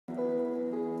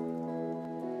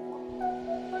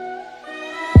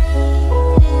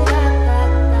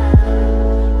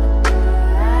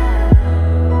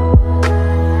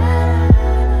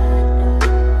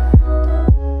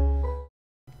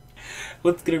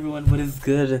What's good, everyone? What is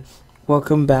good?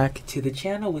 Welcome back to the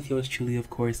channel with yours truly, of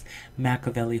course,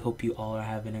 Machiavelli. Hope you all are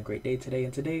having a great day today.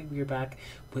 And today we are back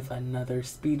with another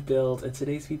speed build. And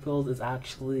today's speed build is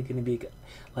actually going to be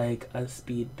like a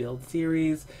speed build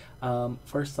series.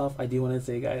 First off, I do want to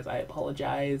say, guys, I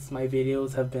apologize. My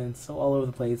videos have been so all over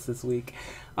the place this week.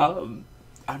 I'm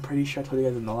pretty sure I told you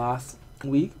guys in the last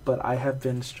week, but I have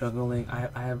been struggling.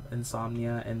 I have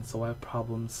insomnia, and so I have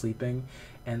problems sleeping,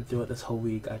 and throughout this whole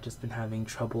week I've just been having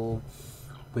trouble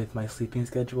with my sleeping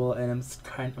schedule, and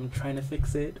I'm trying to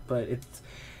fix it, but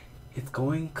it's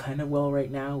going kind of well right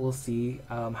now. We'll see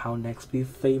how next week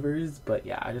favors, but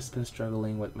yeah, I've just been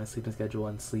struggling with my sleeping schedule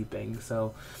and sleeping,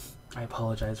 so I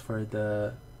apologize for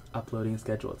the uploading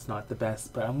schedule. It's not the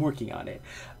best, but I'm working on it.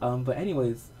 But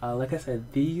anyways, like I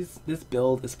said, this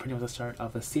build is pretty much the start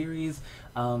of a series.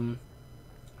 So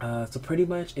pretty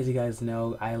much, as you guys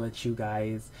know, I let you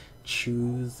guys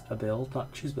choose a build,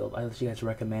 not choose build, I let you guys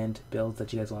recommend builds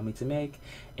that you guys want me to make,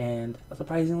 and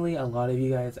surprisingly a lot of you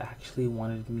guys actually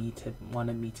wanted me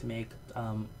to make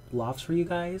lofts for you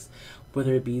guys,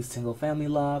 whether it be single family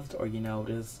loft or, you know,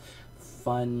 just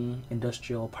fun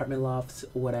industrial apartment lofts,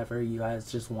 whatever. You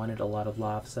guys just wanted a lot of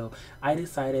lofts, so I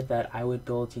decided that I would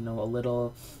build, you know, a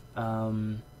little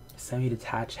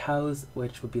semi-detached house,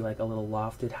 which would be like a little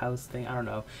lofted house thing. I don't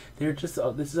know, they're just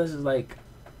this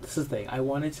is the thing. I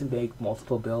wanted to make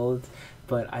multiple builds,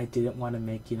 but I didn't want to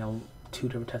make, you know, two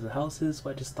different types of houses, so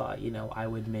I just thought, you know, I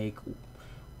would make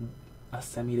a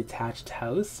semi-detached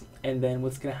house, and then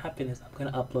what's gonna happen is I'm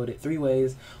gonna upload it three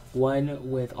ways. One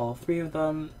with all three of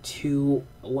them,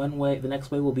 one way, the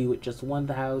next way will be with just one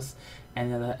house,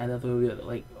 and then another will be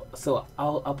like, so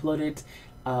I'll upload it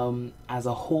as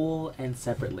a whole and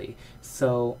separately.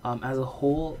 So as a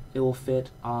whole it will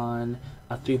fit on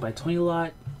a 3x20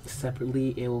 lot,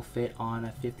 separately it will fit on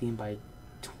a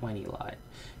 15x20 lot,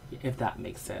 if that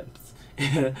makes sense.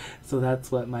 So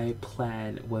that's what my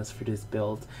plan was for this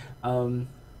build.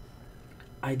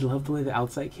 I love the way the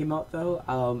outside came out though.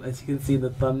 As you can see in the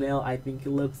thumbnail, I think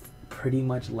it looks pretty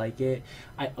much like it.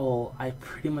 I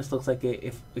pretty much looks like it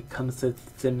if it comes to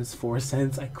Sims 4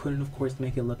 sense. I couldn't of course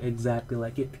make it look exactly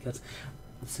like it because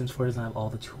Sims 4 doesn't have all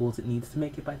the tools it needs to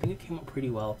make it, but I think it came out pretty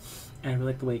well, and I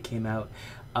really like the way it came out.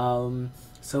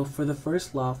 So for the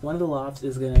first loft, one of the lofts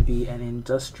is going to be an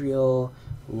industrial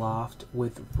loft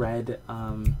with red,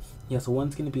 so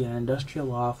one's going to be an industrial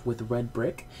loft with red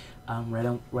brick,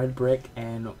 red brick,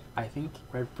 and I think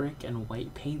red brick and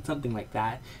white paint, something like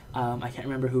that. I can't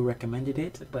remember who recommended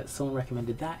it, but someone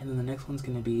recommended that. And then the next one's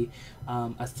going to be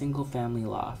a single family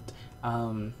loft.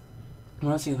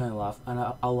 Not a single family loft,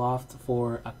 a loft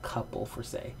for a couple, for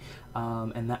say,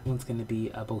 and that one's going to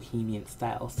be a bohemian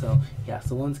style. So yeah,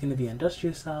 so one's going to be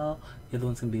industrial style, the other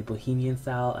one's going to be bohemian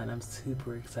style, and I'm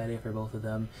super excited for both of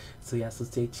them. So yeah, so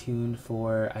stay tuned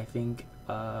for, I think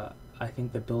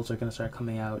the builds are going to start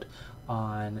coming out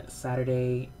on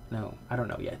Saturday. No, I don't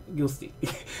know yet. You'll see.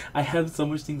 I have so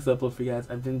much things to upload for you guys.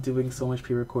 I've been doing so much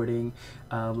pre-recording.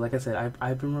 Like I said,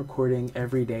 I've been recording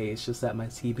every day. It's just that my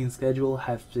sleeping schedule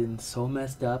has been so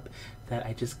messed up that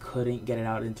I just couldn't get it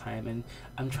out in time. And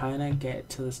I'm trying to get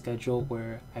to the schedule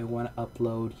where I want to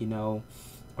upload, you know,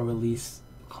 or release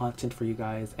content for you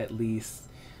guys at least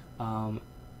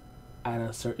at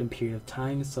a certain period of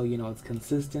time, so you know it's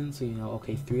consistent, so you know,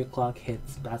 okay, 3 o'clock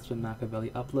hits, that's when Machiavelli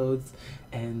uploads.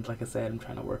 And like I said, I'm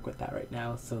trying to work with that right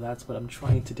now, so that's what I'm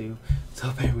trying to do,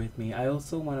 so bear with me. I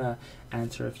also want to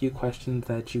answer a few questions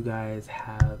that you guys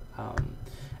have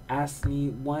asked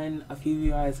me. A few of you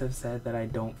guys have said that I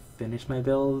don't finish my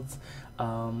builds.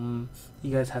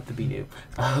 You guys have to be new.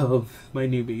 My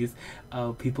newbies.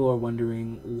 People are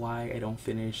wondering why I don't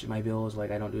finish my builds, like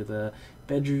I don't do the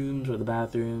bedrooms or the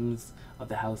bathrooms of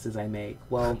the houses I make.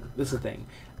 Well, this is the thing.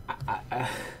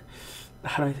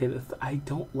 How do I say this? I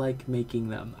don't like making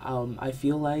them. I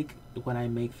feel like when I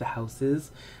make the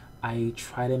houses, I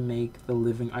try to make the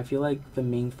living. I feel like the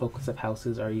main focus of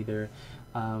houses are either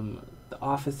the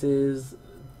offices,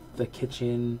 the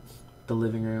kitchen, the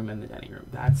living room, and the dining room.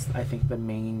 That's, I think, the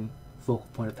main focal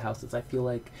point of the houses. I feel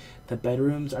like the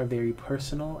bedrooms are very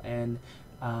personal, and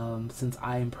since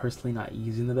I am personally not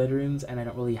using the bedrooms and I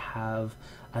don't really have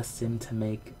a sim to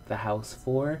make the house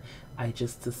for, I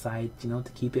just decide, you know,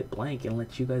 to keep it blank and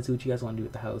let you guys do what you guys want to do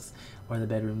with the house or the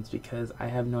bedrooms, because I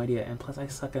have no idea, and plus I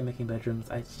suck at making bedrooms.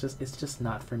 It's just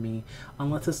not for me.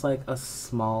 Unless it's like a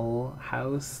small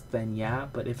house, then yeah,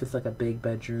 but if it's like a big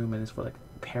bedroom and it's for like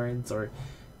parents or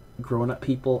grown-up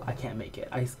people, I can't make it.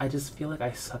 I just feel like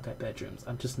I suck at bedrooms.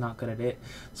 I'm just not good at it,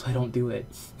 so I don't do it.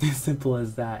 As simple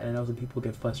as that. And I know some people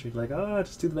get frustrated like, oh,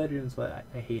 just do the bedrooms, but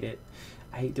I hate it.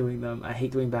 I hate doing them. I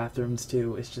hate doing bathrooms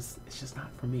too. It's just not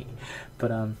for me.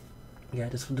 But yeah, I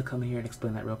just wanted to come in here and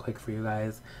explain that real quick for you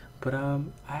guys. But I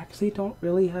actually don't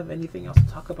really have anything else to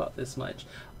talk about this much.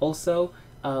 Also,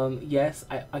 yes,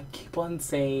 I keep on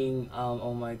saying,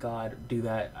 oh my god, do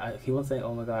that. I keep on saying,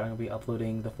 oh my god, I'm gonna be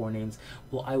uploading the 4 names.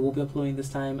 Well, I will be uploading this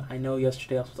time. I know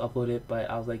yesterday I was supposed to upload it, but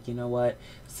I was like, you know what?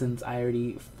 Since I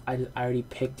already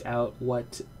picked out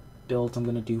what builds I'm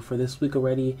gonna do for this week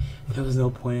already, there was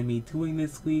no point in me doing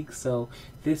this week. So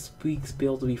this week's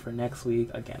build will be for next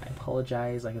week. Again, I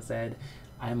apologize. Like I said,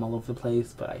 I'm all over the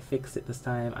place, but I fixed it this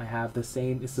time. I have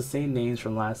it's the same names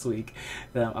from last week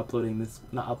that I'm uploading this,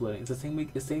 not uploading, it's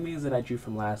the same names that I drew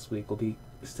from last week will be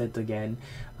sent again.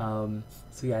 So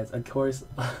guys, of course,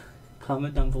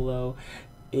 comment down below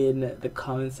in the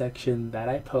comment section that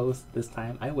I post this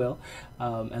time, I will,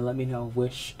 and let me know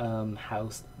which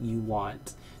house you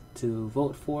want to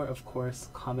vote for. Of course,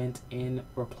 comment in,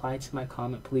 reply to my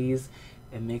comment, please.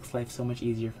 It makes life so much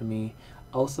easier for me.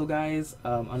 Also, guys,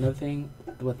 another thing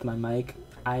with my mic,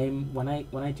 when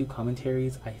I do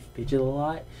commentaries, I fidget a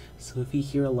lot. So if you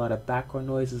hear a lot of background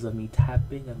noises of me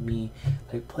tapping, of me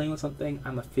like playing with something,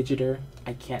 I'm a fidgeter.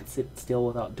 I can't sit still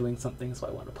without doing something, so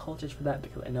I want to apologize for that,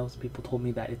 because I know some people told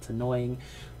me that it's annoying,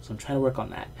 so I'm trying to work on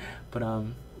that. But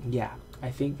yeah,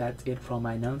 I think that's it for all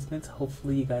my announcements.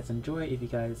 Hopefully you guys enjoy. If you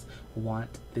guys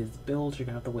want this build, you're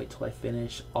gonna have to wait till I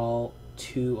finish all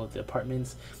 2 of the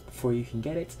apartments before you can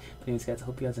get it. But anyways, guys, I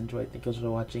hope you guys enjoyed. Thank you for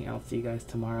watching. I'll see you guys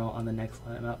tomorrow on the next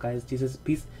one. I'm out, guys. Jesus,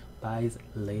 peace, buys,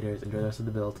 laters. Enjoy the rest of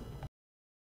the build.